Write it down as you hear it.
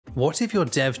What if your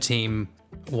dev team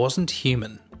wasn't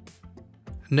human?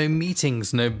 No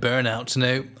meetings, no burnout,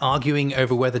 no arguing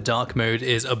over whether dark mode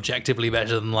is objectively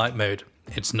better than light mode.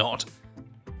 It's not.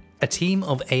 A team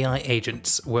of AI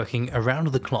agents working around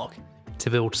the clock to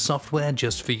build software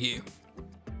just for you.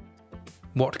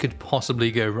 What could possibly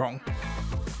go wrong?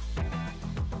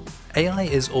 AI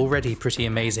is already pretty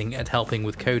amazing at helping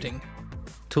with coding.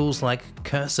 Tools like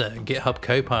Cursor, GitHub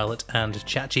Copilot, and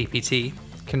ChatGPT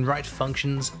can write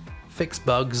functions, fix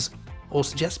bugs, or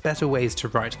suggest better ways to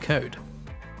write code.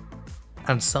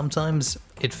 And sometimes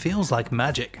it feels like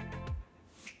magic.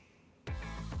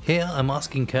 Here I'm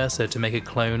asking Cursor to make a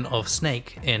clone of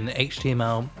Snake in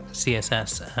HTML,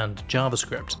 CSS, and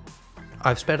JavaScript.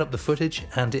 I've sped up the footage,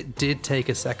 and it did take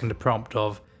a second prompt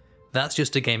of, "That's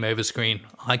just a game over screen,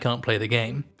 I can't play the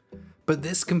game." But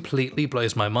this completely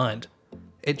blows my mind.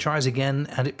 It tries again,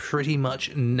 and it pretty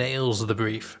much nails the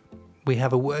brief. We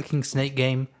have a working Snake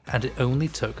game, and it only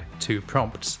took 2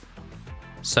 prompts.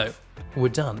 So, we're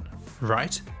done,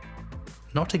 right?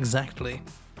 Not exactly.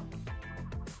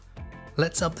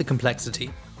 Let's up the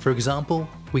complexity. For example,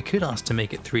 we could ask to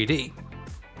make it 3D.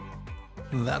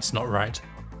 That's not right.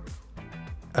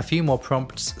 A few more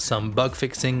prompts, some bug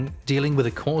fixing, dealing with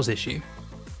a cause issue.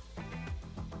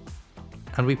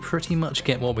 And we pretty much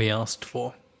get what we asked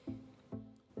for.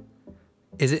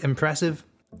 Is it impressive?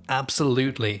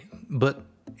 Absolutely. But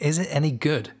is it any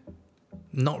good?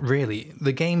 Not really.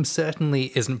 The game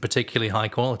certainly isn't particularly high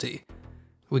quality.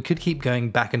 We could keep going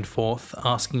back and forth,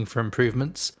 asking for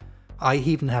improvements. I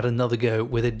even had another go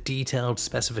with a detailed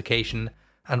specification,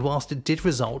 and whilst it did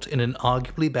result in an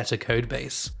arguably better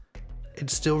codebase, it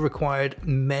still required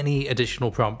many additional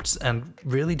prompts and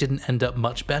really didn't end up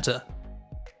much better.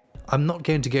 I'm not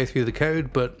going to go through the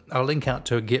code, but I'll link out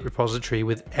to a Git repository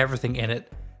with everything in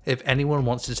it if anyone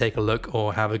wants to take a look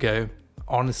or have a go.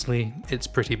 Honestly, it's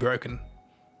pretty broken.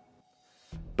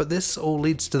 But this all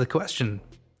leads to the question,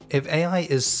 if AI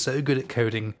is so good at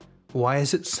coding, why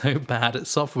is it so bad at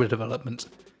software development?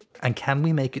 And can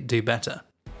we make it do better?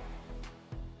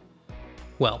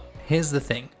 Well, here's the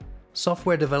thing.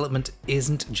 Software development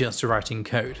isn't just writing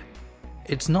code.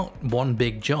 It's not one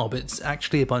big job, it's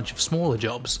actually a bunch of smaller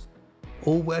jobs,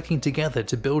 all working together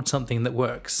to build something that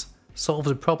works,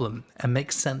 solves a problem, and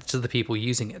makes sense to the people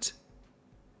using it.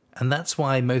 And that's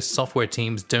why most software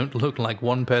teams don't look like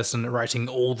one person writing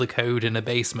all the code in a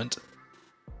basement.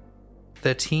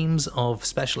 They're teams of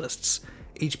specialists.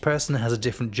 Each person has a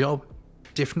different job,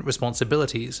 different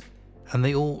responsibilities, and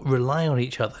they all rely on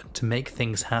each other to make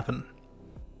things happen.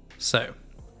 So,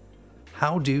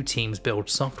 how do teams build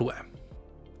software?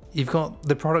 You've got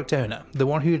the product owner, the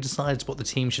one who decides what the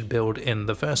team should build in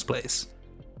the first place.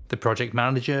 The project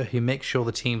manager, who makes sure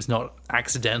the team's not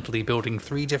accidentally building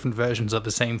 3 different versions of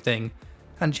the same thing,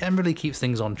 and generally keeps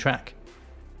things on track.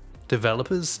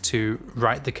 Developers to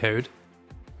write the code.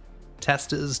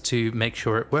 Testers to make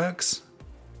sure it works.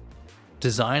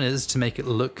 Designers to make it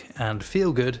look and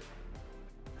feel good.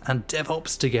 And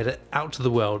DevOps to get it out to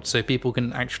the world so people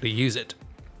can actually use it.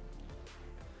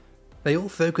 They all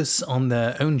focus on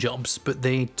their own jobs, but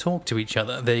they talk to each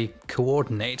other, they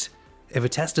coordinate. If a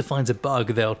tester finds a bug,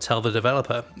 they'll tell the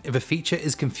developer. If a feature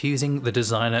is confusing, the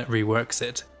designer reworks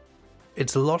it.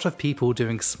 It's a lot of people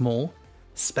doing small,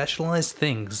 specialized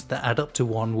things that add up to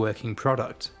one working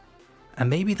product. And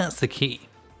maybe that's the key.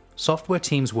 Software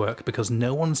teams work because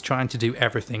no one's trying to do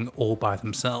everything all by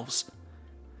themselves.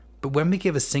 But when we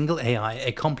give a single AI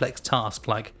a complex task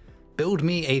like, build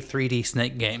me a 3D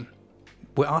Snake game,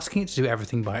 we're asking it to do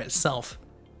everything by itself.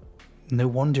 No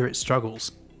wonder it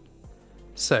struggles.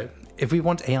 So, if we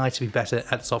want AI to be better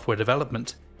at software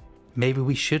development, maybe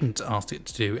we shouldn't ask it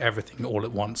to do everything all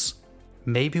at once.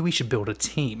 Maybe we should build a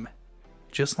team,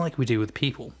 just like we do with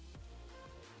people.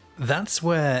 That's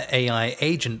where AI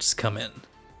agents come in.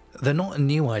 They're not a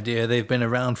new idea, they've been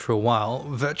around for a while.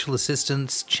 Virtual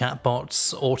assistants,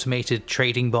 chatbots, automated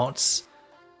trading bots,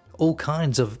 all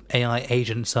kinds of AI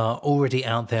agents are already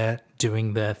out there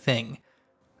doing their thing.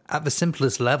 At the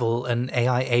simplest level, an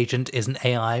AI agent is an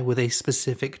AI with a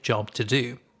specific job to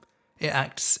do. It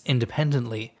acts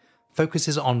independently,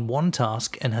 focuses on one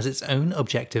task, and has its own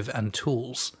objective and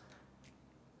tools.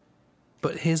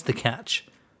 But here's the catch.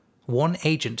 One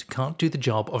agent can't do the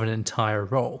job of an entire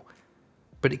role,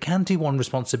 but it can do one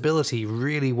responsibility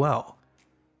really well.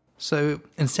 So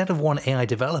instead of one AI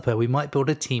developer, we might build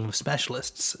a team of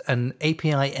specialists, an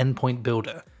API endpoint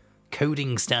builder,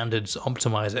 coding standards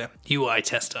optimizer, UI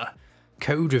tester,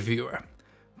 code reviewer,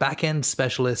 back-end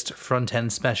specialist,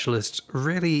 front-end specialist.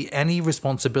 Really any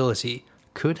responsibility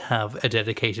could have a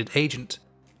dedicated agent.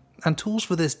 and tools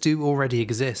for this do already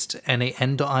exist.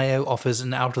 NAN.io offers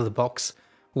an out-of-the-box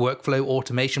workflow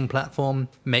automation platform,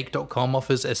 Make.com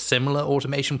offers a similar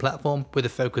automation platform with a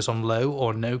focus on low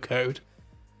or no code,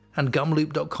 and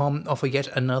Gumloop.com offer yet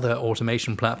another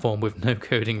automation platform with no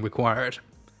coding required.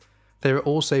 There are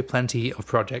also plenty of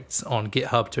projects on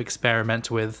GitHub to experiment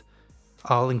with.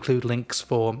 I'll include links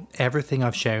for everything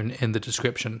I've shown in the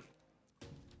description.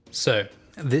 So,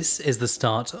 this is the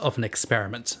start of an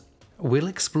experiment. We'll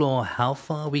explore how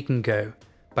far we can go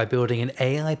by building an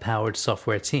AI-powered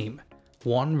software team,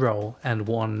 one role and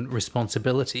one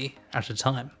responsibility at a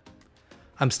time.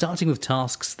 I'm starting with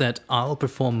tasks that I'll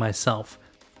perform myself,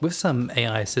 with some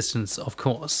AI assistance of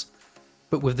course,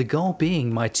 but with the goal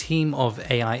being my team of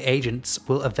AI agents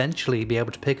will eventually be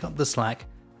able to pick up the slack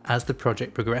as the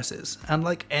project progresses, and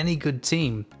like any good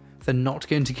team, they're not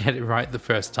going to get it right the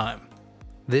first time.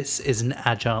 This is an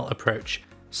agile approach.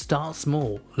 Start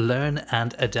small, learn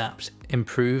and adapt,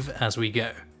 improve as we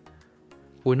go.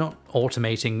 We're not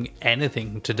automating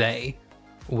anything today,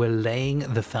 we're laying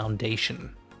the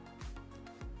foundation.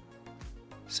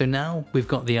 So now we've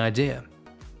got the idea.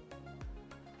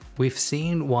 We've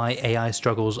seen why AI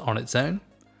struggles on its own,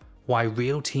 why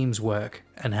real teams work,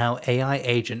 and how AI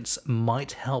agents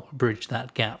might help bridge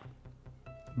that gap.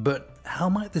 But how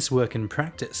might this work in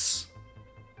practice?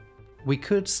 We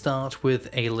could start with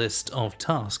a list of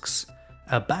tasks,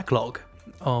 a backlog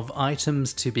of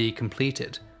items to be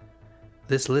completed.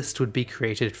 This list would be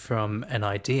created from an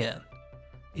idea.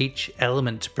 Each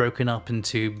element broken up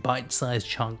into bite-sized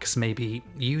chunks, maybe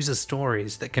user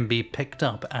stories that can be picked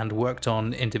up and worked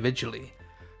on individually.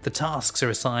 The tasks are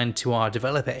assigned to our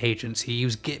developer agents who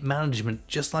use Git management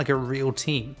just like a real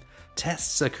team.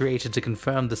 Tests are created to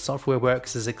confirm the software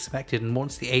works as expected, and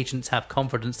once the agents have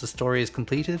confidence the story is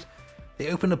completed, they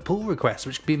open a pull request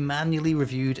which can be manually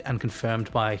reviewed and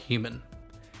confirmed by a human.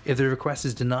 If the request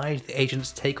is denied, the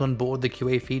agents take on board the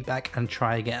QA feedback and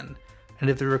try again. And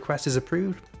if the request is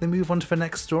approved, they move on to the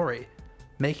next story.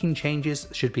 Making changes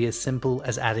should be as simple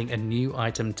as adding a new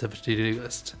item to the to-do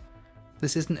list.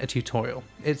 This isn't a tutorial,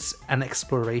 it's an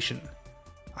exploration.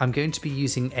 I'm going to be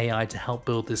using AI to help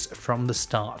build this from the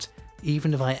start,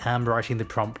 even if I am writing the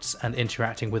prompts and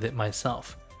interacting with it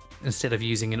myself. Instead of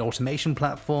using an automation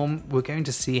platform, we're going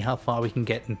to see how far we can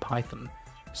get in Python,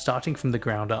 starting from the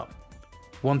ground up.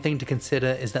 One thing to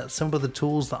consider is that some of the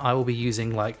tools that I will be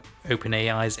using, like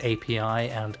OpenAI's API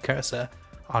and Cursor,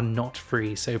 are not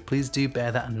free, so please do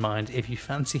bear that in mind if you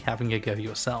fancy having a go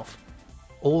yourself.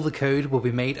 All the code will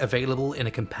be made available in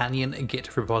a companion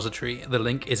Git repository. The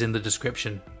link is in the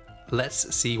description.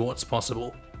 Let's see what's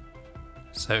possible.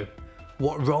 So,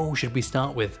 what role should we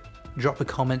start with? Drop a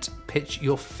comment, pitch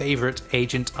your favorite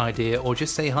agent idea, or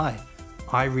just say hi.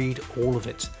 I read all of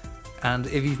it. And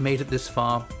if you've made it this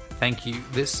far, thank you.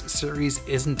 This series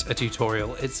isn't a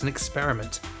tutorial, it's an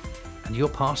experiment, and you're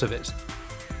part of it.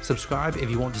 Subscribe if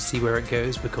you want to see where it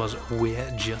goes, because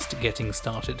we're just getting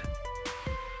started.